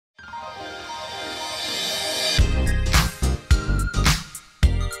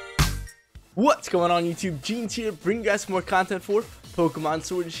What's going on YouTube? Jeans here, bringing you guys more content for Pokemon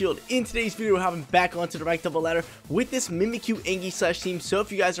Sword and Shield. In today's video, we're hopping back onto the ranked double ladder with this Mimikyu Aegislash team. So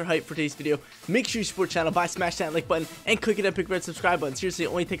if you guys are hyped for today's video, make sure you support the channel by smashing that like button and clicking that big red subscribe button. Seriously, it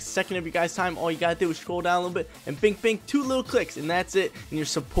only takes a second of your guys' time. All you gotta do is scroll down a little bit and bink bink, 2 little clicks, and that's it, and you're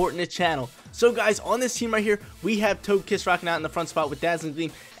supporting the channel. So guys, on this team right here, we have Togekiss rocking out in the front spot with Dazzling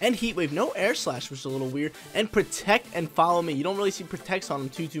Gleam and Heat Wave. No Air Slash, which is a little weird. And Protect and Follow Me. You don't really see Protects on them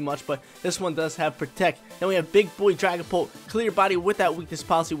too much, but this one does have Protect. Then we have Big Boy Dragapult, Clear Body with that Weakness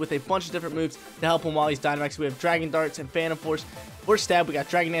Policy with a bunch of different moves to help him while he's Dynamax. We have Dragon Darts and Phantom Force. For Stab, we got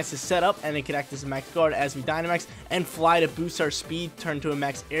Dragon Dance to set up, and it can act as a max guard as we Dynamax, and Fly to boost our speed, turn to a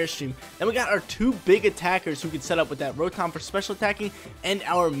max Airstream. Then we got our 2 big attackers who can set up with that Rotom for special attacking, and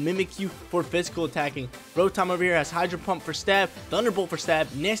our Mimikyu for physical attacking. Rotom over here has Hydro Pump for Stab, Thunderbolt for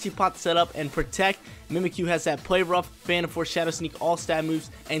Stab, Nasty Plot to set up and protect. Mimikyu has that Play Rough, Phantom Force, Shadow Sneak, all stab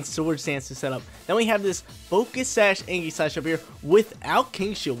moves, and Sword Stance to set up. Then we have this Focus Sash Aegislash over here without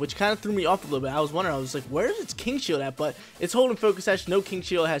King Shield, which kind of threw me off a little bit. I was wondering, I was like, where is its King Shield at? But it's holding Focus Sash, no King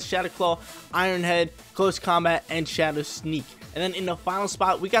Shield. It has Shadow Claw, Iron Head, Close Combat, and Shadow Sneak. And then in the final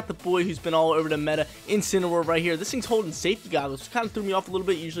spot, we got the boy who's been all over the meta, Incineroar right here. This thing's holding Safety Goggles, which kind of threw me off a little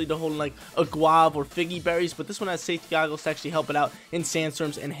bit. Usually they're holding like a Guava or Figgy Berries, but this one has Safety Goggles to actually help it out in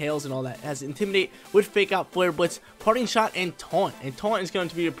Sandstorms and Hails and all that. It has Intimidate with Fake Out, Flare Blitz, Parting Shot, and Taunt. And Taunt is going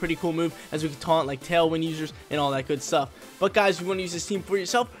to be a pretty cool move as we can taunt like Tailwind users and all that good stuff. But guys, if you want to use this team for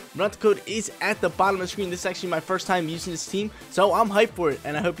yourself, Rental code is at the bottom of the screen. This is actually my first time using this team, so I'm hyped for it,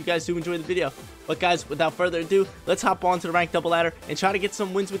 and I hope you guys do enjoy the video. But guys, without further ado, let's hop on to the ranked double ladder and try to get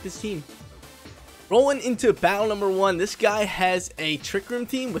some wins with this team. Rolling into battle number 1, this guy has a Trick Room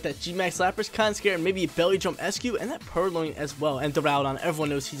team with that G-Max Lapras, kind of scared, maybe a Belly Drum SQ, and that Purloin as well, and Duraludon. Everyone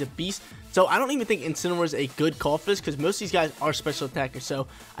knows he's a beast, so I don't even think Incineroar is a good call for this, because most of these guys are special attackers. So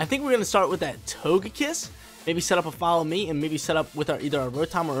I think we're going to start with that Togekiss, maybe set up a Follow Me, and maybe set up with either our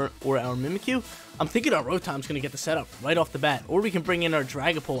Rotom or our Mimikyu. I'm thinking our Rotom's going to get the setup right off the bat, or we can bring in our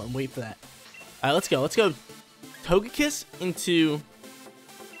Dragapult and wait for that. Alright, let's go. Let's go Togekiss into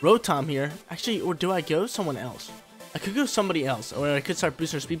Rotom here. Actually, or do I go someone else? I could go somebody else, or I could start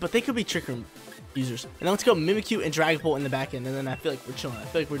boosting our speed, but they could be Trick Room users. And then let's go Mimikyu and Dragapult in the back end, and then I feel like we're chilling. I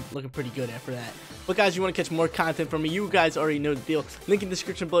feel like we're looking pretty good after that. But guys, you want to catch more content from me, you guys already know the deal. Link in the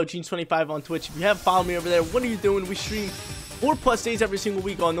description below, Jeans25 on Twitch. If you haven't followed me over there, what are you doing? We stream 4+ days every single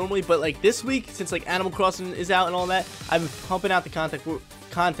week on normally, but like this week, since like Animal Crossing is out and all that, I've been pumping out the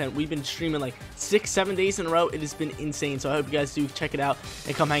content. We've been streaming like 6-7 days in a row. It has been insane, so I hope you guys do check it out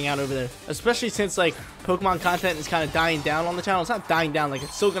and come hang out over there, especially since like Pokemon content is kind of dying down on the channel. It's not dying down, like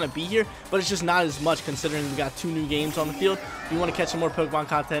it's still gonna be here, but it's just not as much considering we got 2 new games on the field. If you want to catch some more Pokemon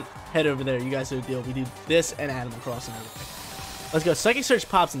content, head over there. You guys know the deal. We do this and Animal Crossing. Let's go. Psychic Surge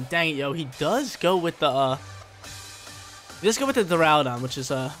pops, and dang it, yo, he does go with the Duraludon, which is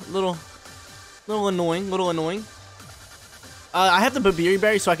a little annoying. I have the Babiri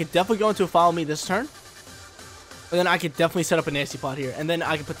Berry, so I could definitely go into a Follow Me this turn. And then I could definitely set up a Nasty Plot here. And then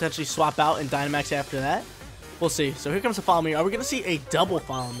I could potentially swap out and Dynamax after that. We'll see. So here comes a Follow Me. Are we going to see a double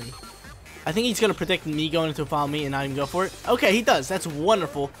Follow Me? I think he's going to predict me going into a Follow Me and not even go for it. Okay, he does. That's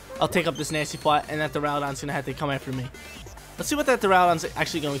wonderful. I'll take up this Nasty Plot, and that Duraludon's going to have to come after me. Let's see what that Duraludon's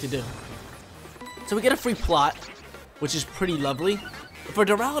actually going to do. So we get a free Plot, which is pretty lovely. If our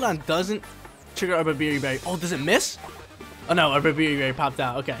Duraludon doesn't trigger our Babiri Berry... Oh, does it miss? Oh no, our Babiri Berry popped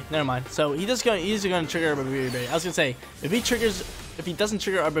out. Okay, never mind. So he's going to trigger our Babiri Berry. I was going to say, if he doesn't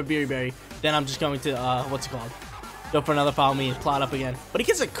trigger our Babiri Berry, then I'm just going to, what's it called? Go for another Follow Me and plot up again. But he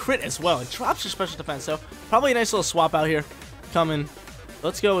gets a crit as well. It drops your special defense. So probably a nice little swap out here. Coming.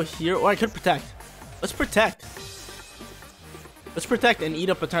 Let's go here. Or I could Protect. Let's Protect. Let's Protect and eat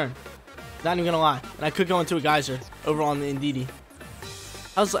up a turn. Not even going to lie. And I could go into a Geyser over on the Indeedee.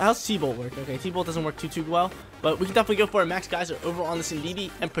 How's T-Bolt work? Okay, T-Bolt doesn't work too well, but we can definitely go for a Max Geyser over on this Indeedee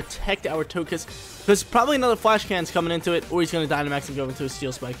and protect our Togekiss. There's probably another Flash Cannon's coming into it, or he's going to Dynamax and go into a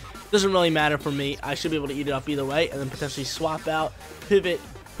Steel Spike. Doesn't really matter for me. I should be able to eat it up either way, and then potentially swap out, pivot,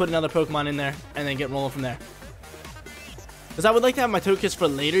 put another Pokemon in there, and then get rolling from there. Because I would like to have my Togekiss for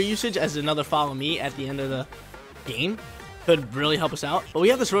later usage as another Follow Me at the end of the game. Could really help us out. But we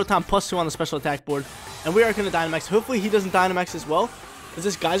have this Rotom +2 on the special attack board, and we are going to Dynamax. Hopefully he doesn't Dynamax as well. Is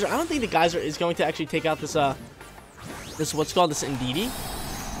this Geyser? I don't think the Geyser is going to actually take out this what's called this Indeedee.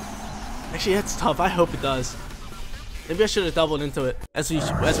 Actually, that's tough. I hope it does. Maybe I should have doubled into it as we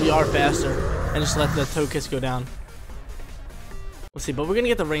are faster and just let the Togekiss go down. Let's see, but we're gonna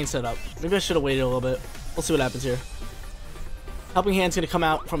get the rain set up. Maybe I should have waited a little bit. We'll see what happens here. Helping Hand's gonna come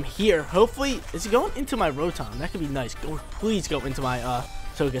out from here. Hopefully, is he going into my Rotom? That could be nice. Please go into my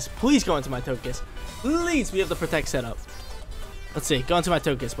Togekiss. Please go into my Togekiss. Please, we have the protect set up. Let's see. Go into my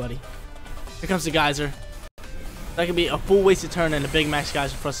Togekiss, buddy. Here comes the geyser. That could be a full wasted turn and a big max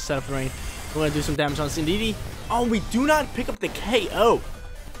geyser for us to set up the rain. We're going to do some damage on this Indeedee. Oh, we do not pick up the KO.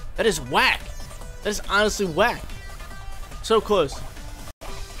 That is whack. That is honestly whack. So close.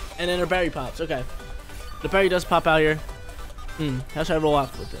 And then our berry pops. Okay. The berry does pop out here. How should I roll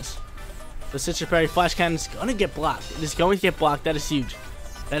out with this? The Citrus Berry Flash Cannon is going to get blocked. It is going to get blocked. That is huge.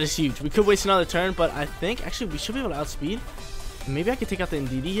 That is huge. We could waste another turn, but I think actually we should be able to outspeed. Maybe I could take out the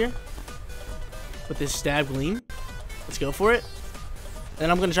Indeedee here with this Stab Gleam. Let's go for it. And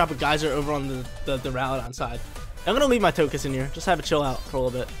then I'm going to drop a Geyser over on the Rowlodon side. I'm going to leave my Togekiss in here. Just have it chill out for a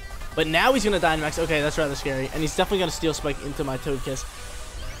little bit. But now he's going to Dynamax. Okay, that's rather scary. And he's definitely going to Steel Spike into my Togekiss.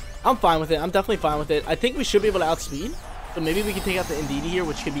 I'm fine with it. I'm definitely fine with it. I think we should be able to outspeed. So maybe we can take out the Indeedee here,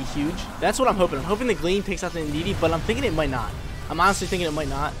 which could be huge. That's what I'm hoping. I'm hoping the Gleam takes out the Indeedee, but I'm thinking it might not. I'm honestly thinking it might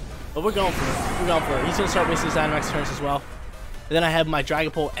not. But we're going for it. We're going for it. He's going to start wasting his Dynamax turns as well. And then I have my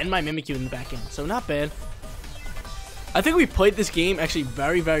Dragapult and my Mimikyu in the back end. So not bad. I think we played this game actually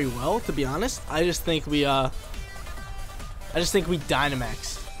very, very well, to be honest. I just think we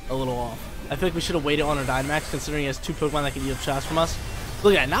Dynamaxed a little off. I feel like we should have waited on our Dynamax, considering he has 2 Pokemon that can eat up shots from us.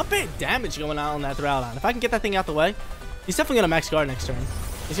 Look at that. Not bad damage going out on that Rowlodon. If I can get that thing out the way, he's definitely going to Max Guard next turn.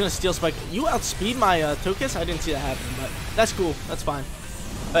 He's going to Steel Spike. You outspeed my Togekiss? I didn't see that happen, but that's cool. That's fine.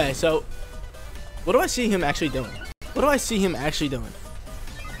 Okay, so what do I see him actually doing? What do I see him actually doing?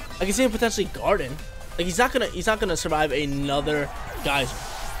 I can see him potentially guarding. Like he's not gonna survive another Geyser.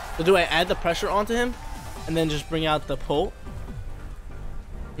 So do I add the pressure onto him and then just bring out the Pult?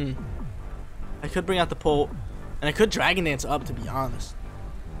 I could bring out the Pult and I could Dragon Dance up, to be honest.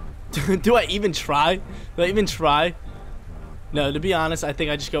 Do I even try? Do I even try? No, to be honest, I think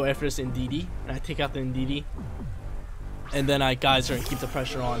I just go after this Indeedee and I take out the Indeedee and then I Geyser and keep the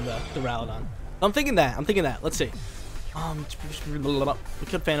pressure on the Rowlodon. I'm thinking that. I'm thinking that. Let's see. We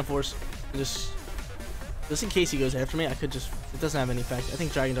could Phantom Force and just in case he goes after me, I could just, it doesn't have any effect. I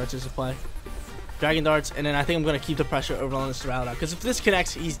think Dragon Darts is a play. Dragon Darts, and then I think I'm going to keep the pressure over on this Rowlodon, because if this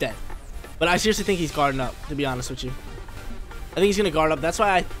connects, he's dead. But I seriously think he's guarding up, to be honest with you. I think he's going to guard up. That's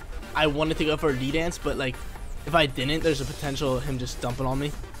why I wanted to go for a D-Dance, but like, if I didn't, there's a potential of him just dumping on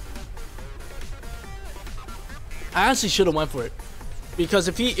me. I honestly should have went for it, because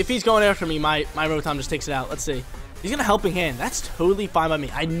if he's going after me, my Rotom just takes it out. Let's see. He's going to Helping Hand. That's totally fine by me.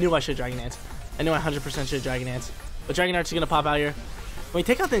 I knew I should Dragon Dance. I knew I 100% should Dragon Dance. But Dragon Darts is going to pop out here. Can we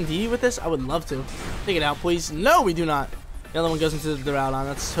take out the Indeedee with this? I would love to. Take it out, please. No, we do not. The other one goes into the Rowlodon.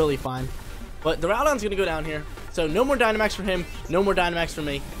 That's totally fine. But the Rowlodon's going to go down here. So no more Dynamax for him. No more Dynamax for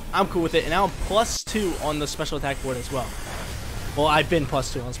me. I'm cool with it. And now I'm +2 on the special attack board as well. Well, I've been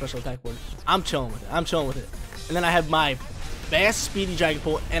 +2 on the special attack board. I'm chilling with it. I'm chilling with it. And then I have my fast, speedy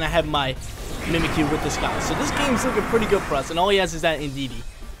Dragapult. And I have my Mimikyu with this guy. So this game's looking pretty good for us. And all he has is that Indeedee.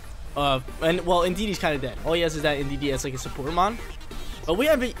 Well, Indeedee's kind of dead. All he has is that Indeedee as like a support mon. But we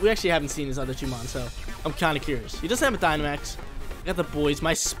actually haven't seen his other 2 mon, so I'm kind of curious. He doesn't have a Dynamax. I got the boys.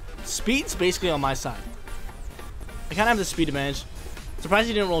 My speed's basically on my side. I kind of have the speed advantage. Surprised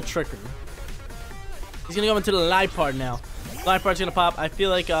he didn't roll Trick Room. He's gonna go into the Liepard now. Liepard's gonna pop. I feel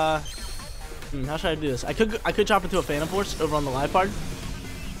like how should I do this? I could drop into a Phantom Force over on the Liepard.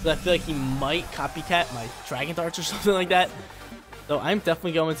 But I feel like he might copycat my Dragon Darts or something like that. So I'm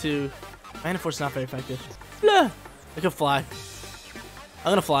definitely going to... Phantom Force is not very effective. Blah! I could fly. I'm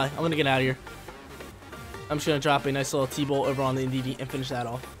going to fly. I'm going to get out of here. I'm just going to drop a nice little T-Bolt over on the Indeedee and finish that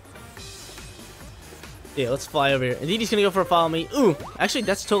off. Yeah, let's fly over here. Indeedee's going to go for a Follow Me. Ooh! Actually,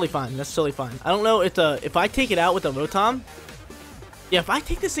 that's totally fine. That's totally fine. I don't know if I take it out with the Rotom... Yeah, if I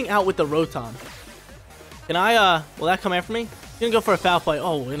take this thing out with the Rotom... Can I, will that come after me? He's going to go for a Foul Play.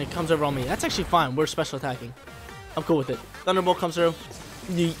 Oh, and it comes over on me. That's actually fine. We're special attacking. I'm cool with it. Thunderbolt comes through.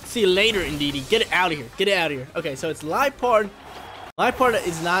 See you later, Indeedee. Get it out of here. Get it out of here. Okay, so it's Liepard. Liepard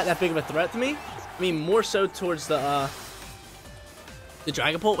is not that big of a threat to me. I mean, more so towards the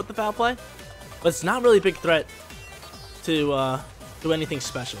Dragapult with the Foul Play. But it's not really a big threat to do anything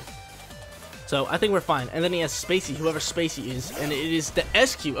special. So I think we're fine. And then he has Spacey, whoever Spacey is. And it is the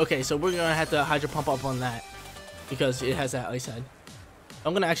SQ. Okay, so we're going to have to Hydro Pump up on that. Because it has that Ice Head.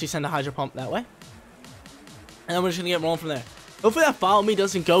 I'm going to actually send a Hydro Pump that way. And then we're just going to get rolling from there. Hopefully that Follow Me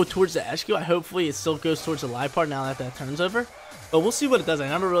doesn't go towards the SQ. Hopefully it still goes towards the Liepard now that that turns over. But we'll see what it does. I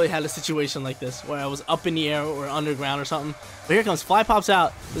never really had a situation like this where I was up in the air or underground or something. But here comes Fly, pops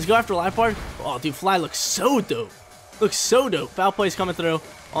out. Let's go after Liepard. Oh, dude, Fly looks so dope. Looks so dope. Foul Play's coming through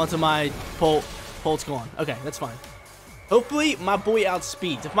onto my Pult. Pult's gone. Okay, that's fine. Hopefully, my boy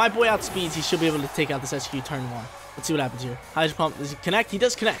outspeeds. If my boy outspeeds, he should be able to take out this SQ turn 1. Let's see what happens here. Hydro Pump, does he connect? He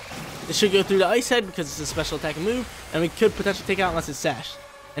does connect. This should go through the Ice Head because it's a special attacking move, and we could potentially take it out unless it's Sash.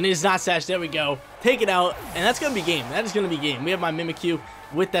 And it is not Sash. There we go. Take it out, and that's going to be game. That is going to be game. We have my Mimikyu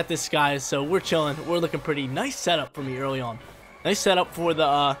with that disguise, so we're chilling. We're looking pretty. Nice setup for me early on. Nice setup for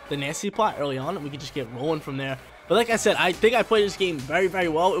the nasty plot early on, and we could just get rolling from there. But like I said, I think I played this game very, very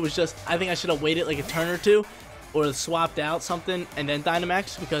well. It was just, I think I should have waited like a turn or two, or swapped out something and then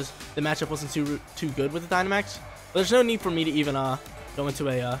Dynamax, because the matchup wasn't too good with the Dynamax. But there's no need for me to even go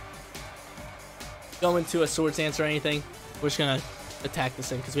into a Swords Dance or anything. We're just gonna attack this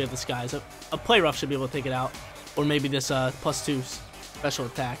thing because we have disguise. A play rough should be able to take it out, or maybe this +2 special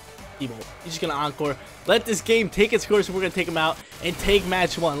attack. He's just gonna encore. Let this game take its course. We're gonna take him out and take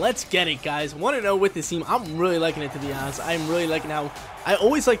match 1. Let's get it, guys. 1-0 with this team. I'm really liking it, to be honest. I'm really liking how I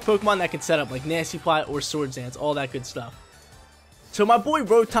always like Pokemon that can set up like Nasty Plot or Swords Dance, all that good stuff. So my boy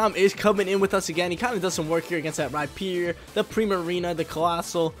Rotom is coming in with us again. He kind of does some work here against that Rhyperior, the Primarina, the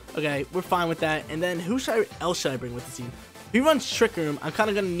Colossal. Okay, we're fine with that. And then who else should I bring with the team? If he runs Trick Room, I'm kind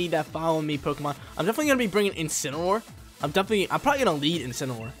of going to need that Follow Me Pokemon. I'm definitely going to be bringing Incineroar. I'm probably going to lead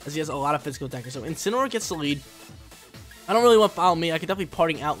Incineroar, as he has a lot of physical attackers. So Incineroar gets the lead. I don't really want Follow Me. I could definitely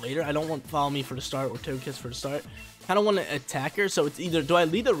parting out later. I don't want Follow Me for the start or Togekiss for the start. Kind of want an attacker. So it's either, do I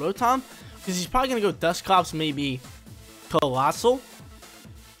lead the Rotom? Because he's probably going to go Dusclops, maybe Colossal.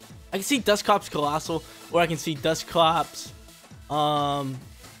 I can see Dusclops Colossal, or I can see Dusclops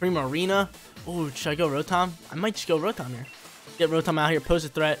Primarina. Oh, should I go Rotom? I might just go Rotom here. Get Rotom out here, pose a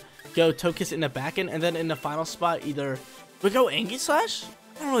threat, go Togekiss in the back end, and then in the final spot, either we go Aegislash?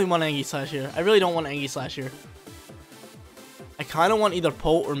 I don't really want Aegislash here. I really don't want Aegislash here. I kind of want either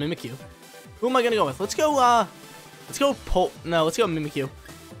Pult or Mimikyu. Who am I gonna go with? Let's go Pult. No, let's go Mimikyu.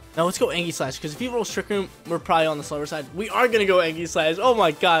 No, let's go Aegislash, because if he rolls Trick Room, we're probably on the slower side. We are gonna go Aegislash. Oh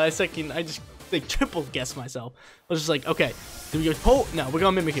my god, I just like triple guessed myself. I was just like, okay, do we go Pult? No, we're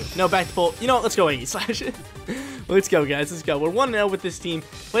going Mimikyu. No, back to Pult. You know what? Let's go Aegislash. Let's go, guys. Let's go. We're 1-0 with this team.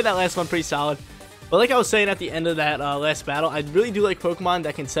 Played that last one pretty solid. But like I was saying at the end of that last battle, I really do like Pokemon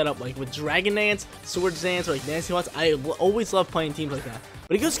that can set up like with Dragon Dance, Swords Dance, or like Nasty Ones. I always love playing teams like that.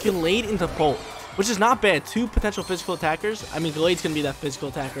 But he goes Gallade into Pult, which is not bad. 2 potential physical attackers. I mean, Gallade's going to be that physical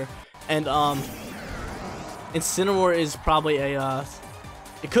attacker. And Incineroar is probably a...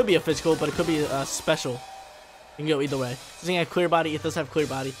 it could be a physical, but it could be a special. You can go either way. Doesn't have Clear Body. It does have Clear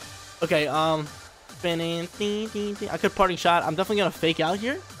Body. Okay, I could Parting Shot. I'm definitely going to fake out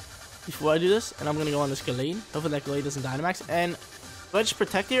here before I do this. And I'm going to go on this Gallade. Hopefully that Gallade doesn't Dynamax. And do I just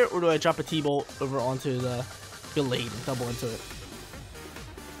Protect here, or do I drop a T-Bolt over onto the Gallade and double into it?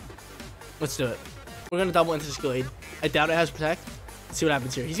 Let's do it. We're going to double into this Gallade. I doubt it has Protect. Let's see what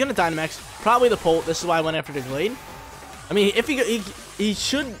happens here. He's going to Dynamax. Probably the Pult. This is why I went after the Gallade. I mean, if he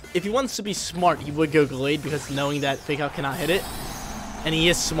should, if he wants to be smart, he would go Gallade, because knowing that Fake Out cannot hit it. And he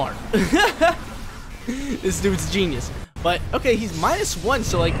is smart. This dude's genius. But, okay, he's -1,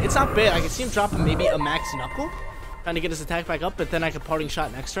 so, like, it's not bad. I can see him dropping maybe a Max Knuckle, trying to get his attack back up, but then I could Parting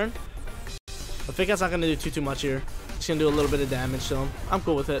Shot next turn. But Fake Out's not going to do too much here. He's going to do a little bit of damage to him. I'm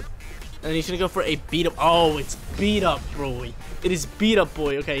cool with it. And he's going to go for a Beat Up. Oh, it's Beat Up, boy. It is Beat Up,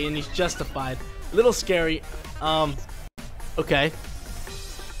 boy. Okay, and he's justified. A little scary. Okay.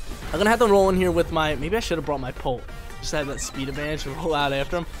 I'm going to have to roll in here with my... Maybe I should have brought my Pult. Just had that speed advantage and roll out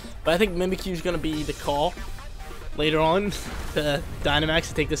after him. But I think Mimikyu is going to be the call later on to Dynamax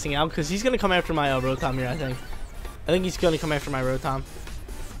to take this thing out, because he's going to come after my Rotom here, I think. I think he's going to come after my Rotom.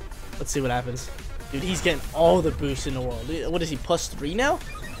 Let's see what happens. Dude, he's getting all the boosts in the world. What is he, +3 now?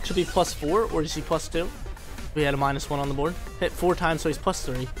 Should be +4, or is he +2? We had a -1 on the board. Hit 4 times, so he's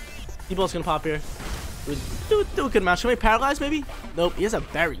 +3. T-Ball's going to pop here. Do a good amount. Should we Paralyze, maybe? Nope, he has a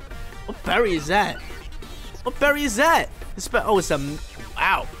Berry. What berry is that? What berry is that? Oh, it's a...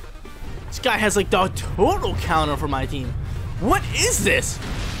 Wow. This guy has, like, the total counter for my team. What is this?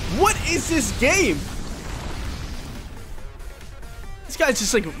 What is this game? This guy's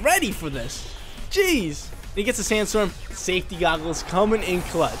just, like, ready for this. Jeez. He gets a Sandstorm. Safety Goggles coming in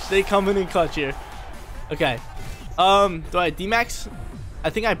clutch. They coming in clutch here. Okay. Do I D-Max? I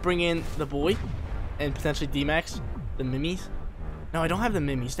think I bring in the boy and potentially D-Max the Mimis. No, I don't have the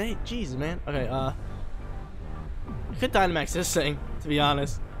Mimis. Jeez, man. Okay, I could Dynamax this thing, to be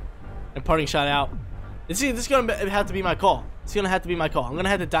honest. And Parting Shot out. This is gonna have to be my call. It's gonna have to be my call. I'm gonna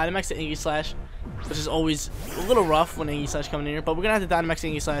have to Dynamax the Aegislash, which is always a little rough when Aegislash coming in here. But we're gonna have to Dynamax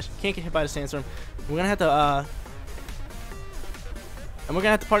the Aegislash. Can't get hit by the Sandstorm. We're gonna have to and we're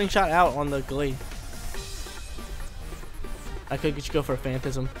gonna have to Parting Shot out on the Gallade. I could just go for a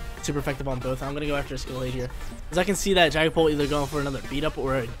Phantasm. super effective on both. I'm gonna go after a Skill Aid here, because I can see that Dragapult either going for another beat up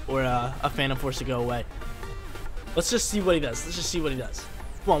or a Phantom Force to go away. Let's just see what he does. Let's just see what he does.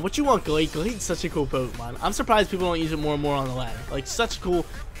 Come on, what you want, Glade? Glade's such a cool Pokemon. I'm surprised people don't use it more and more on the ladder. Like, such a cool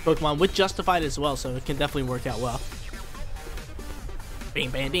Pokemon with Justified as well, so it can definitely work out well.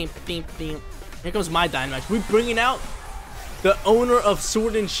 Bing, bang, ding, ding, ding. Here comes my Dynamax. We're bringing out the owner of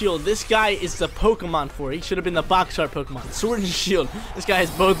Sword and Shield. This guy is the Pokemon for it. He should have been the box art Pokemon. Sword and Shield. This guy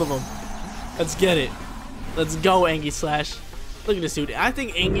has both of them. Let's get it. Let's go, Aegislash. Look at this dude. I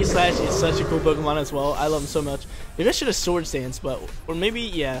think Aegislash is such a cool Pokemon as well. I love him so much. Maybe I should have Sword Stance, but... Or maybe,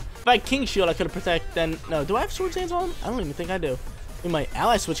 yeah. If I had King Shield, I could have Protect, then... No, do I have Sword Stance on him? I don't even think I do. Maybe my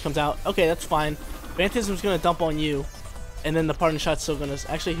Ally Switch comes out. Okay, that's fine. Phantasm's gonna dump on you. And then the Parting Shot's still gonna...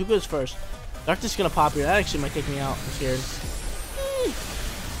 Actually, who goes first? Darkness is gonna pop here. That actually might take me out. I'm scared.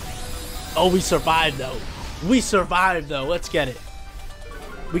 Oh, we survived, though. We survived, though. Let's get it.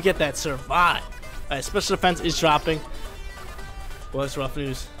 We get that survive. Alright, Special Defense is dropping. Well, that's rough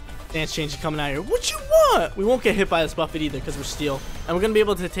news. Dance change is coming out here. What you want? We won't get hit by this Buffet either because we're Steel. And we're going to be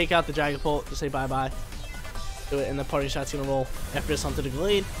able to take out the Dragapult to say bye-bye. Do it, and the Party Shot's going to roll after this onto the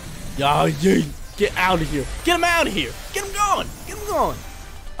Glade. Yeah, get out of here. Get him out of here. Get him going. Get him going.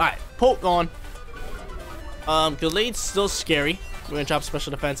 Alright, Pult gone. Glade's still scary. We're going to drop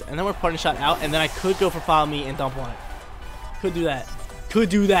Special Defense, and then we're Party Shot out, and then I could go for Follow Me and dump on it. Could do that. Could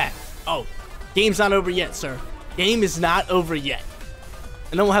do that. Oh, game's not over yet, sir. Game is not over yet.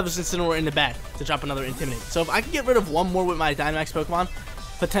 And then we'll have this Incineroar in the back to drop another Intimidate. So if I can get rid of one more with my Dynamax Pokemon,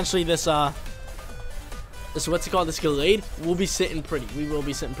 potentially this what's it called, this Glade, we'll be sitting pretty. We will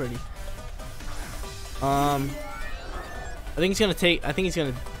be sitting pretty. I think he's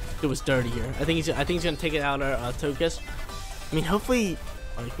gonna do what's dirty here. I think he's gonna take it out our Togekiss. I mean, hopefully,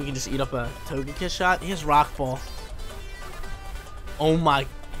 like, we can just eat up a Togekiss shot. He has Rock Ball. Oh my,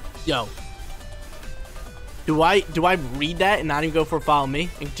 yo. Do I read that and not even go for a Follow Me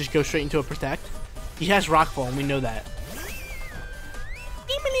and just go straight into a Protect? He has Rock Ball and we know that.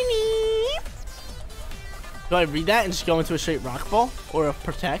 Do I read that and just go into a straight Rock Ball or a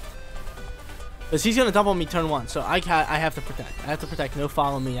Protect? Because he's gonna dump on me turn 1, so I have to Protect. I have to Protect. No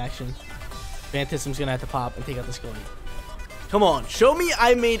Follow Me action. Phantasm's gonna have to pop and take out this Glade. Come on, show me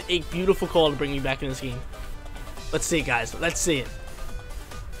I made a beautiful call to bring me back in this game. Let's see it, guys. Let's see it.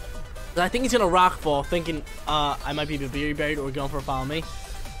 I think he's gonna Rock Ball, thinking I might be Berry Buried or going for a Follow Me.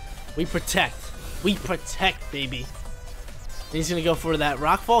 We Protect. We Protect, baby. And he's gonna go for that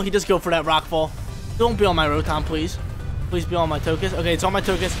Rock Ball. He does go for that Rock Ball. Don't be on my Rotom, please. Please be on my Togekiss. Okay, it's on my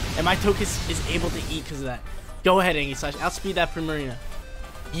Togekiss, and my Togekiss is able to eat because of that. Go ahead, Aegislash. Outspeed that Primarina.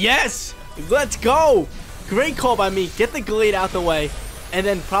 Yes! Let's go! Great call by me. Get the Glade out the way, and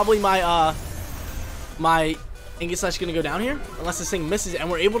then probably my my Aegislash gonna go down here unless this thing misses, and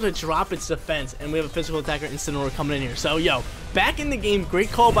we're able to drop its defense, and we have a physical attacker Incineroar coming in here. So yo, back in the game,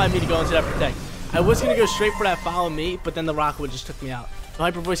 great call by me to go into that Protect. I was gonna go straight for that Follow Me, but then the Rockwood just took me out. The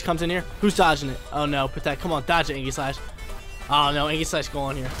Hyper Voice comes in here. Who's dodging it? Oh no, Protect. Come on, dodge it, Aegislash. Oh no, Aegislash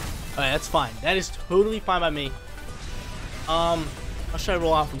going here. Alright, that's fine. That is totally fine by me. How should I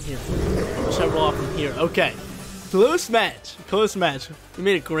roll off from here? How should I roll off from here? Okay. Close match. Close match. We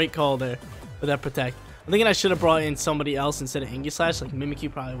made a great call there with that Protect. I'm thinking I should have brought in somebody else instead of Aegislash. Like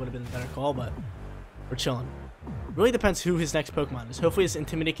Mimikyu probably would have been a better call, but we're chilling. It really depends who his next Pokemon is. Hopefully this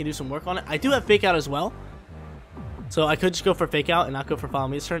Intimidate can do some work on it. I do have Fake Out as well. So I could just go for Fake Out and not go for Follow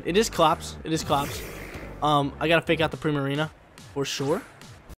Me this turn. It is Clops. It is Clops. I gotta Fake Out the Primarina for sure.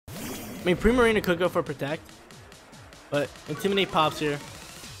 I mean, Primarina could go for Protect, but Intimidate pops here.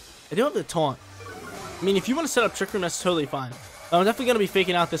 I do have the Taunt. I mean, if you want to set up Trick Room, that's totally fine. I'm definitely gonna be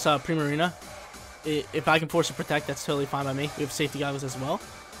faking out this Primarina. If I can force a Protect, that's totally fine by me. We have Safety Goggles as well.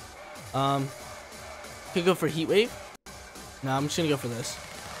 Could go for Heat Wave. No, I'm just gonna go for this.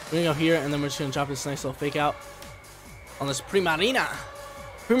 We're gonna go here, and then we're just gonna drop this nice little Fake Out on this Primarina.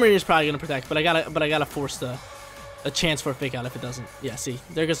 Primarina's probably gonna Protect, but I gotta force a chance for a Fake Out if it doesn't. Yeah, see,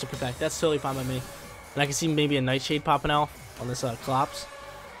 there goes the Protect. That's totally fine by me. And I can see maybe a Nightshade popping out on this Clops.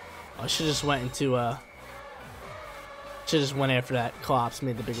 Oh, I should just went into should just went after that Clops,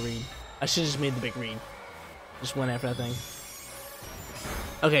 made the big read. I should just made the big read. Just went after that thing.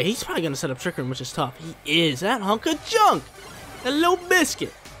 Okay, he's probably gonna set up Trick Room, which is tough. He is. That hunk of junk. That little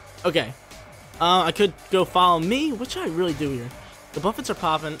biscuit. Okay. I could go Follow Me. What should I really do here? The Buffets are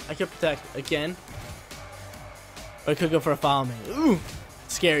popping. I could Protect again. Or I could go for a Follow Me. Ooh.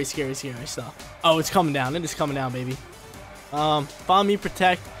 Scary, scary, scary stuff. Oh, it's coming down. It is coming down, baby. Follow Me,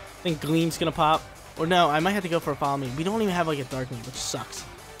 Protect. I think Gleam's gonna pop. Or no, I might have to go for a Follow Me. We don't even have like a Dark Knee, which sucks.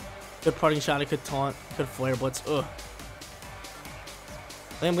 Good Parting Shot. I could Taunt. I could Flare Blitz. Ugh.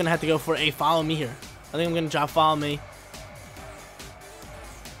 think I'm going to have to go for a follow me here. I think I'm going to drop follow me.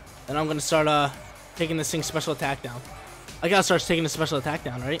 And I'm going to start taking this thing's special attack down. I got to start taking the special attack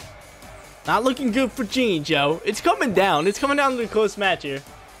down, right? Not looking good for Gene, Joe. It's coming down. It's coming down to a close match here.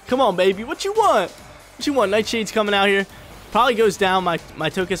 Come on, baby. What you want? What you want? Nightshade's coming out here. Probably goes down. My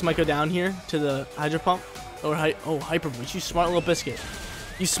Togekiss might go down here to the Hydro Pump. Or Hyper Boost. You smart little biscuit.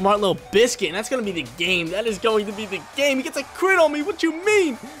 You smart little biscuit. And that's going to be the game. That is going to be the game. He gets a crit on me. What you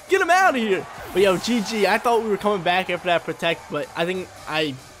mean? Get him out of here. But yo, GG. I thought we were coming back after that protect. But I think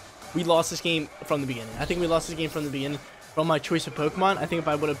we lost this game from the beginning. I think we lost this game from the beginning. From my choice of Pokemon, I think if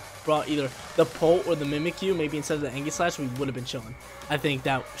I would have brought either the Pult or the Mimikyu, maybe instead of the Aegislash, we would have been chilling. I think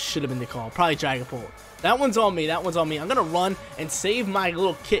that should have been the call. Probably Dragapult. That one's on me. That one's on me. I'm going to run and save my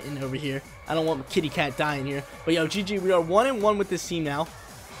little kitten over here. I don't want my kitty cat dying here. But yo, GG, we are 1-1 with this team now.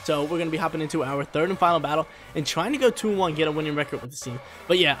 So we're going to be hopping into our third and final battle and trying to go 2-1, get a winning record with this team.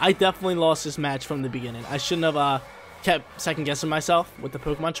 But yeah, I definitely lost this match from the beginning. I shouldn't have kept second guessing myself with the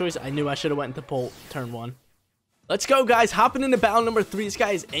Pokemon choice. I knew I should have went into Pult turn 1. Let's go, guys. Hopping into battle number 3. This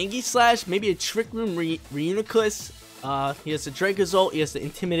guy is Aegislash, maybe a Trick Room Reuniclus. He has the Dragapult. He has the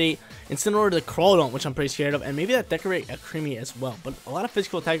Intimidate. Incineroar, the Rotom, which I'm pretty scared of. And maybe that Decorate a Creamy as well. But a lot of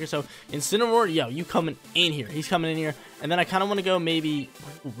physical attackers. So Incineroar, yo, you coming in here. He's coming in here. And then I kind of want to go maybe...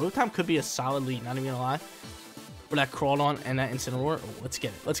 Rotom could be a solid lead, not even going to lie. For that Rotom and that Incineroar. Oh, let's get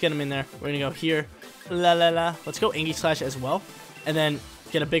it. Let's get him in there. We're going to go here. La la la. Let's go Aegislash as well. And then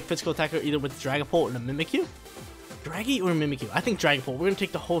get a big physical attacker either with the Dragapult or the Mimikyu. Draggy or Mimikyu? I think Dragapult. We're going to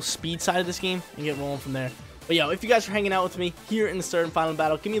take the whole speed side of this game and get rolling from there. But yo, if you guys are hanging out with me here in the third and final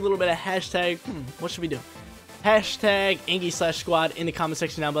battle, give me a little bit of hashtag, what should we do? Hashtag Aegislash Squad in the comment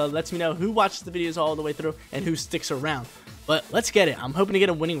section down below. Lets me know who watches the videos all the way through and who sticks around. But let's get it. I'm hoping to get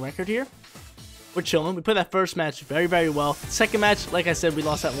a winning record here. We're chilling. We played that first match very, very well. Second match, like I said, we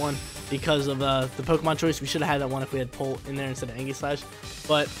lost that one because of the Pokemon choice. We should have had that one if we had Pult in there instead of Aegislash.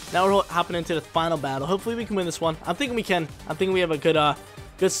 But now we're hopping into the final battle. Hopefully we can win this one. I'm thinking we can. I'm thinking we have a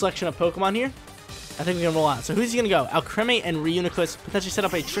good selection of Pokemon here. I think we can roll out. So who's he going to go? Alcremie and Reuniclus. Potentially set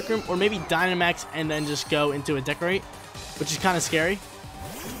up a Trick Room or maybe Dynamax and then just go into a Decorate, which is kind of scary.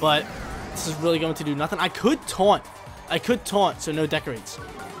 But this is really going to do nothing. I could Taunt. So no Decorates.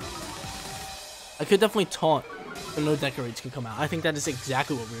 I could definitely Taunt, but no Decorates can come out. I think that is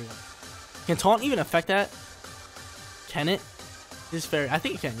exactly what we're doing. Can Taunt even affect that? Can it? This fairy. I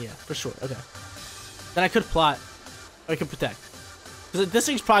think it can, yeah, for sure. Okay. Then I could Plot. Or I could Protect. Because this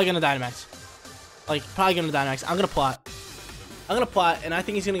thing's probably going to Dynamax. Like, probably going to Dynamax. I'm going to Plot. And I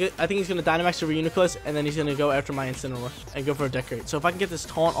think he's going to Dynamax to Reuniclus, and then he's going to go after my Incineroar and go for a Decorate. So if I can get this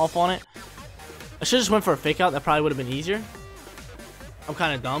Taunt off on it, I should have just went for a Fake Out. That probably would have been easier. I'm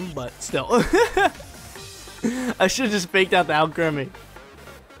kind of dumb, but still. I should have just faked out the Alcremie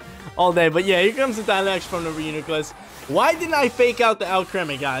all day. But yeah, here comes the Dynamax from the Reuniclus. Why didn't I fake out the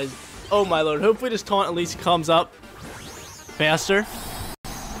Alcremie, guys? Oh my lord. Hopefully this Taunt at least comes up faster.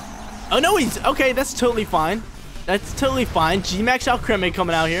 Oh no, he's... Okay, that's totally fine. That's totally fine. G-Max Alcremie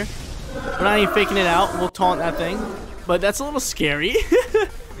coming out here. We're not even faking it out. We'll Taunt that thing. But that's a little scary.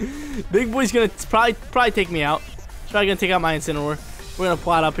 Big boy's gonna probably take me out. He's probably gonna take out my Incineroar. We're going to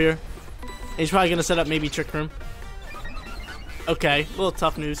Plot up here. And he's probably going to set up maybe Trick Room. Okay, a little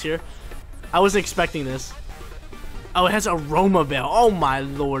tough news here. I wasn't expecting this. Oh, it has Aroma Veil. Oh, my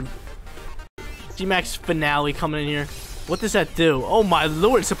lord. G-Max Finale coming in here. What does that do? Oh, my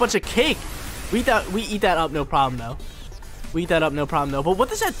lord. It's a bunch of cake. We eat that up, no problem, though. But what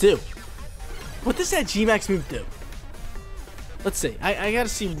does that do? What does that G-Max move do? Let's see. I got to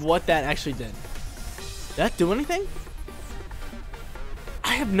see what that actually did. Did that do anything?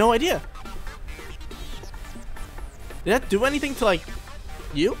 I have no idea. Did that do anything to, like,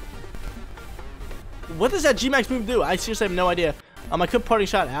 you? What does that G-Max move do? I seriously have no idea. I could Parting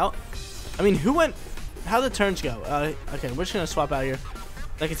Shot out. I mean, who went... How did the turns go? Okay, we're just going to swap out here.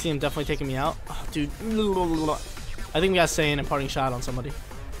 I can see him definitely taking me out. Oh, dude. I think we got Saiyan and Parting Shot on somebody.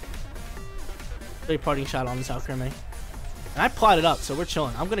 Parting Shot on this Alcremie. And I plotted up, so we're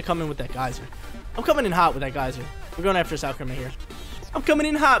chilling. I'm going to come in with that Geyser. I'm coming in hot with that Geyser. We're going after this Alcremie here. I'm coming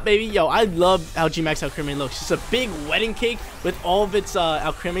in hot, baby. Yo, I love how G-Max Alcremie looks. It's a big wedding cake with all of its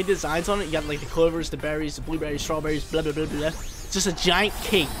Alcremie designs on it. You got like the clovers, the berries, the blueberries, strawberries, blah, blah, blah, blah. It's just a giant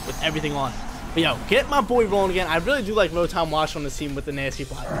cake with everything on it. But yo, get my boy rolling again. I really do like Rotom Wash on the team with the Nasty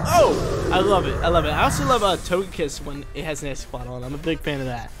Plot. Oh, I love it. I also love Togekiss when it has Nasty Plot on. I'm a big fan of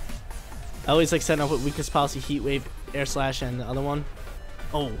that. I always like setting up with Weakness Policy, Heat Wave, Air Slash, and the other one.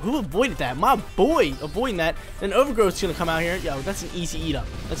 Oh, who avoided that? My boy avoiding that. Then Overgrowth's gonna come out here. Yo, that's an easy eat up.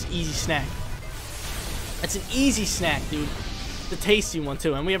 That's an easy snack. That's an easy snack, dude. The tasty one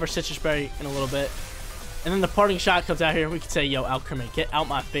too, and we have our citrus berry in a little bit. And then the parting shot comes out here. We can say, yo, Alchemy, get out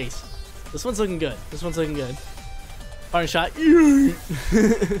my face. This one's looking good. This one's looking good. Parting shot. We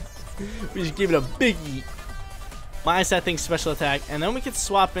just give it a big yeet. Minus that thing's special attack. And then we can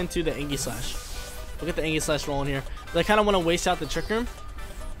swap into the Aegislash. We'll get the Aegislash rolling here. But I kind of want to waste out the Trick Room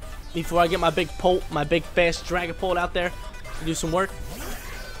before I get my big Pult, my big fast Dragapult out there to do some work.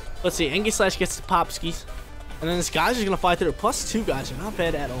 Let's see. Aegislash gets the Popskis. And then this guy's just going to fly through. +2 guys are not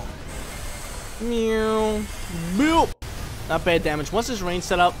bad at all. Meow. Boop. Not bad damage. Once this range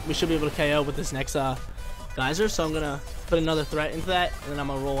set up, we should be able to KO with this next geyser. So I'm going to put another threat into that. And then I'm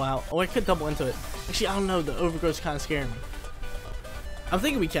going to roll out. Oh, I could double into it. Actually, I don't know. The Overgrowth's kind of scaring me. I'm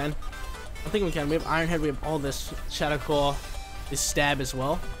thinking we can. We have Iron Head. We have all this. Shadow Claw. This Stab as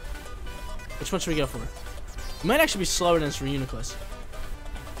well. Which one should we go for? It might actually be slower than this Reuniclus.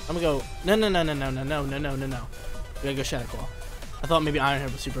 I'm gonna go. No. We gotta go Shadow Claw. I thought maybe Iron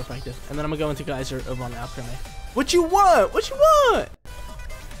Head was super effective. And then I'm gonna go into Geyser over on the Alchemy. What you want?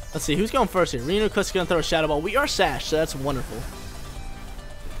 Let's see. Who's going first here? Reuniclus is gonna throw a Shadow Ball. We are sashed, so that's wonderful.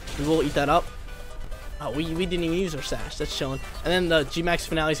 We will eat that up. Oh, we didn't even use our sash. That's chilling. And then the G-Max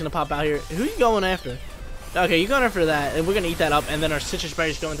Finale is gonna pop out here. Who are you going after? Okay, you're going after that, and we're gonna eat that up. And then our Citrus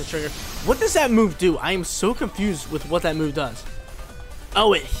Berry is going to trigger. What does that move do? I am so confused with what that move does.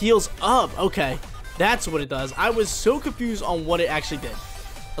 Oh, it heals up. Okay, that's what it does. I was so confused on what it actually did.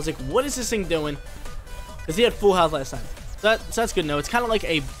 I was like, what is this thing doing? Because he had full health last time. So that's good to know. It's kind of like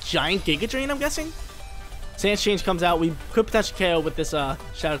a giant Giga Drain, I'm guessing. Sand Change comes out. We could potentially KO with this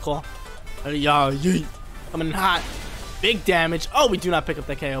Shadow Claw. Yeet. Coming in hot. Big damage. Oh, we do not pick up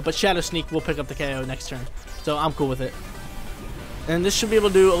the KO. But Shadow Sneak will pick up the KO next turn. So I'm cool with it. And this should be able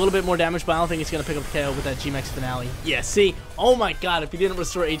to do a little bit more damage, but I don't think it's going to pick up the KO with that G-Max Finale. Yeah, see? Oh my god, if he didn't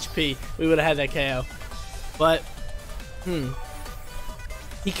restore HP, we would have had that KO. But,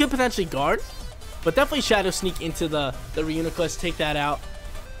 he could potentially guard. But definitely Shadow Sneak into the Reuniclus, take that out.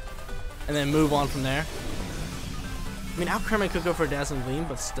 And then move on from there. I mean, Alchemy could go for a Dazzling Gleam,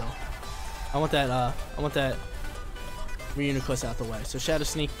 but still. I want that Reuniclus out the way. So Shadow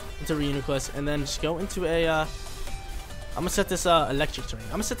Sneak into Reuniclus, and then just go into a, I'm gonna set this Electric Terrain.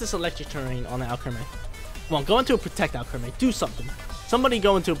 I'm gonna set this Electric Terrain on the Alchemy. Come on, go into a Protect Alchemy. Do something. Somebody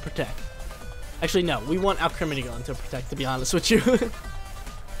go into a Protect. Actually, no. We want Alchemy to go into a Protect, to be honest with you.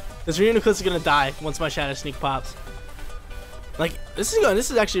 This Reuniclus is gonna die once my Shadow Sneak pops. Like, this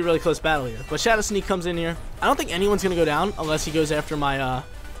is actually a really close battle here. But Shadow Sneak comes in here. I don't think anyone's gonna go down unless he goes after my,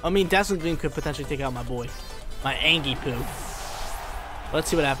 I mean, Dazzling Gleam could potentially take out my boy. My Angie Poo. Let's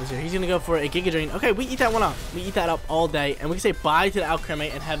see what happens here. He's gonna go for a Giga Drain. Okay, we eat that one up. We eat that up all day. And we can say bye to the Alchemy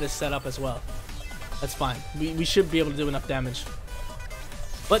and have this set up as well. That's fine. We should be able to do enough damage.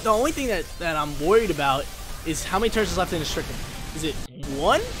 But the only thing that I'm worried about is how many turns is left in the Stricken. Is it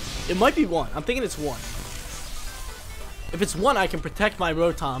 1? It might be 1. I'm thinking it's 1. If it's 1, I can protect my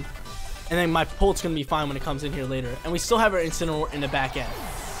Rotom. And then my Pult's going to be fine when it comes in here later. And we still have our Incineroar in the back end.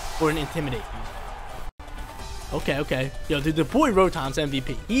 Or an Intimidate. Okay. Yo, dude, the boy Rotom's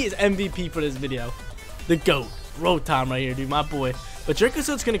MVP. He is MVP for this video. The GOAT. Rotom right here, dude. My boy. But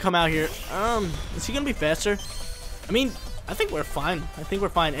Dracozo's going to come out here. Is he going to be faster? I mean, I think we're fine.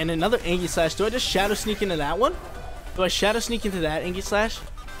 And another Aegislash. Do I just Shadow Sneak into that one? Do I Shadow Sneak into that Aegislash?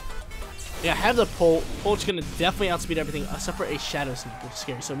 Yeah, I have the Pult. Pult's going to definitely outspeed everything except for a Shadow Sneak, which is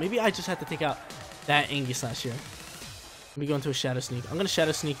scary. So maybe I just have to take out that Aegislash here. Let me go into a Shadow Sneak. I'm going to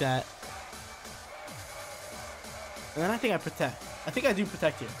Shadow Sneak that. And then I think I protect. I think I do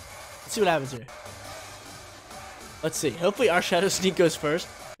protect here. Let's see what happens here. Let's see. Hopefully our Shadow Sneak goes first.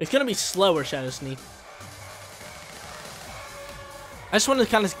 It's going to be slower Shadow Sneak. I just wanted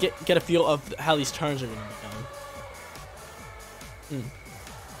to kind of get a feel of how these turns are going to be going.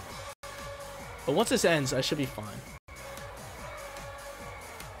 But once this ends, I should be fine.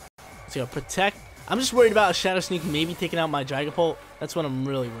 Let's go. Protect. I'm just worried about a Shadow Sneak maybe taking out my Dragapult. That's what I'm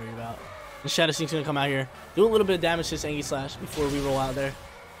really worried about. The Shadow Sneak's going to come out here. Do a little bit of damage to this Aegislash before we roll out there.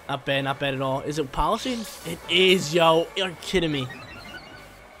 Not bad at all. Is it polishing? It is, yo. You're kidding me.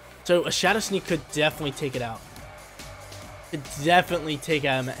 So a Shadow Sneak could definitely take it out. Could definitely take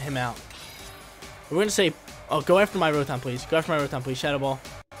him out. We're going to say, oh, go after my Rotom, please. Go after my Rotom, please. Shadow Ball.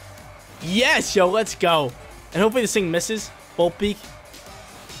 Yes, yo, let's go. And hopefully this thing misses. Bolt Beak.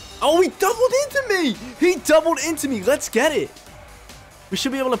 Oh, he doubled into me. He doubled into me. Let's get it. We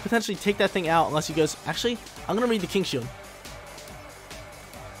should be able to potentially take that thing out unless he goes... Actually, I'm going to read the King Shield.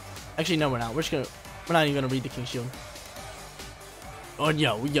 Actually, no, we're not. We're not even going to read the King Shield. Oh,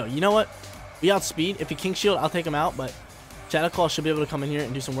 yo, you know what? We outspeed. If he King Shield, I'll take him out, but Shadow Claw should be able to come in here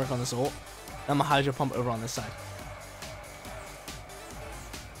and do some work on this ult. I'm going to Hydro Pump over on this side.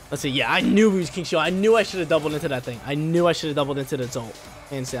 Let's see. Yeah, I knew he was King Shield. I knew I should have doubled into that thing. I knew I should have doubled into the Zolt.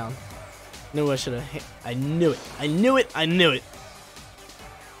 Hands down. Knew I should have. I knew it. I knew it. I knew it.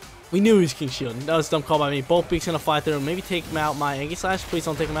 We knew he was King Shield. That was a dumb call by me. Both Beak's gonna fly through. Maybe take him out. My Aegislash. Please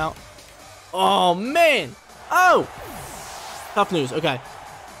don't take him out. Oh, man. Oh. Tough news. Okay.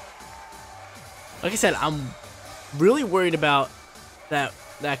 Like I said, I'm really worried about that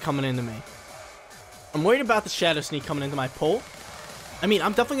coming into me. I'm worried about the Shadow Sneak coming into my pull. I mean,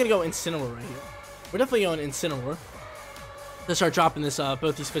 I'm definitely going to go Incineroar right here. We're definitely going Incineroar to start dropping this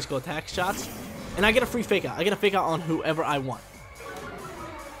both these physical attack shots. And I get a free fake out. I get a fake out on whoever I want.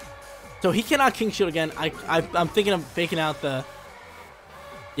 So he cannot King Shield again. I'm thinking of faking out the...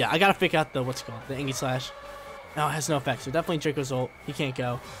 Yeah, I got to fake out the, what's it called? The Aegislash. No, it has no effect. So definitely Draco's ult. He can't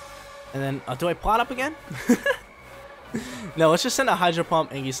go. And then, do I plot up again? No, let's just send a Hydro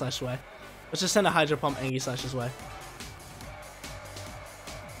Pump Aegislash way. Let's just send a Hydro Pump Aegislash's way.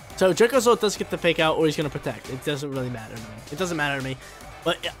 So Draco's ult does get the fake out, or he's going to protect. It doesn't really matter to me. It doesn't matter to me.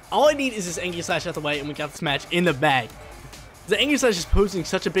 But all I need is this Aegislash out the way, and we got this match in the bag. The Aegislash is posing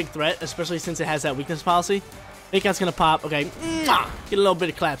such a big threat, especially since it has that weakness policy. Fake out's going to pop. Okay. Mwah! Get a little bit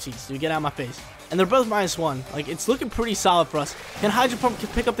of clapsies. So get out of my face. And they're both -1. Like, it's looking pretty solid for us. Can Hydro Pump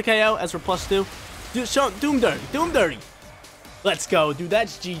pick up the KO as we're +2? Dude, do him dirty. Do him dirty. Let's go, dude.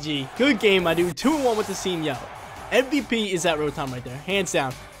 That's GG. Good game, my dude. 2-1 with the team, yo. MVP is that Rotom right there. Hands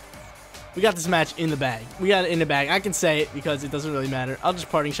down. We got this match in the bag. We got it in the bag. I can say it because it doesn't really matter. I'll just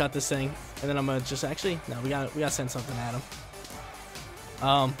parting shot this thing. And then I'm going to just actually... No, we gotta send something at him.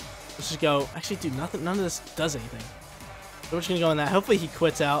 Let's just go... Actually, dude, none of this does anything. So we're just going to go in that. Hopefully he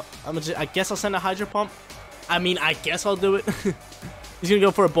quits out. I guess I'll send a Hydro Pump. I mean, I guess I'll do it. He's going to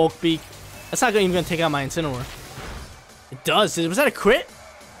go for a Bulk Beak. That's not even going to take out my Incineroar. It does. Was that a crit?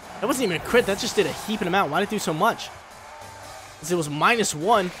 That wasn't even a crit. That just did a heaping amount. Why did it do so much? It was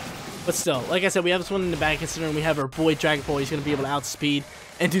 -1. But still, like I said, we have this one in the bag considering we have our boy Dragapult. He's going to be able to outspeed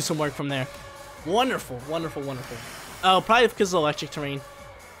and do some work from there. Wonderful. Wonderful, wonderful. Oh, probably because of the electric terrain.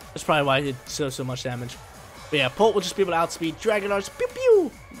 That's probably why it did so much damage. But yeah, Pult will just be able to outspeed Dragonar's. Pew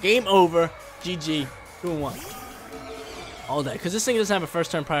pew! Game over. GG. 2-1. All day. Because this thing doesn't have a first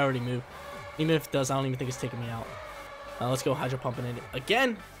turn priority move. Even if it does, I don't even think it's taking me out. Let's go Hydro Pumping it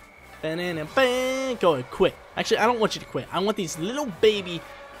again. Go ahead, quit. Actually, I don't want you to quit. I want these little baby...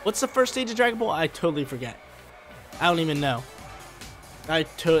 What's the first stage of Dragapult? I totally forget. I don't even know. I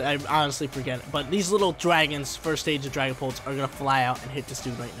honestly forget it. But these little dragons, first stage of Dragapults, are going to fly out and hit this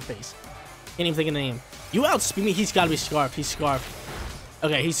dude right in the face. Can't even think of the name. You outspeed me? He's got to be Scarfed. He's Scarfed.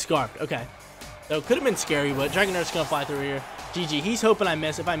 Okay, he's Scarfed. Okay. So it could have been scary, but Dragonar's going to fly through here. GG. He's hoping I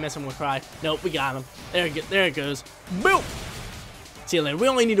miss. If I miss, I'm going to cry. Nope, we got him. There it goes. Boom! See you later. We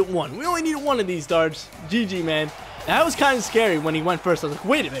only needed one. We only needed one of these darts. GG, man. That was kind of scary when he went first. I was like,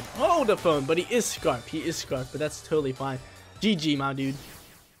 wait a minute. Hold the phone. But he is Scarfed. He is Scarfed, but that's totally fine. GG, my dude.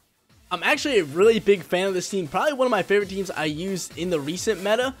 I'm actually a really big fan of this team. Probably one of my favorite teams I used in the recent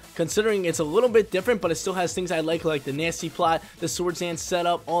meta, considering it's a little bit different, but it still has things I like the Nasty Plot, the Swords Dance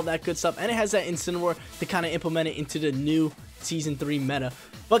setup, all that good stuff, and it has that Incineroar to kind of implement it into the new Season 3 meta.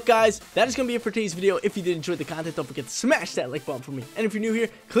 But guys, that is going to be it for today's video. If you did enjoy the content, don't forget to smash that like button for me. And if you're new here,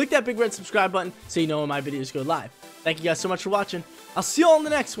 click that big red subscribe button so you know when my videos go live. Thank you guys so much for watching. I'll see you all in the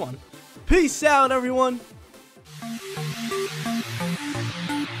next one. Peace out, everyone.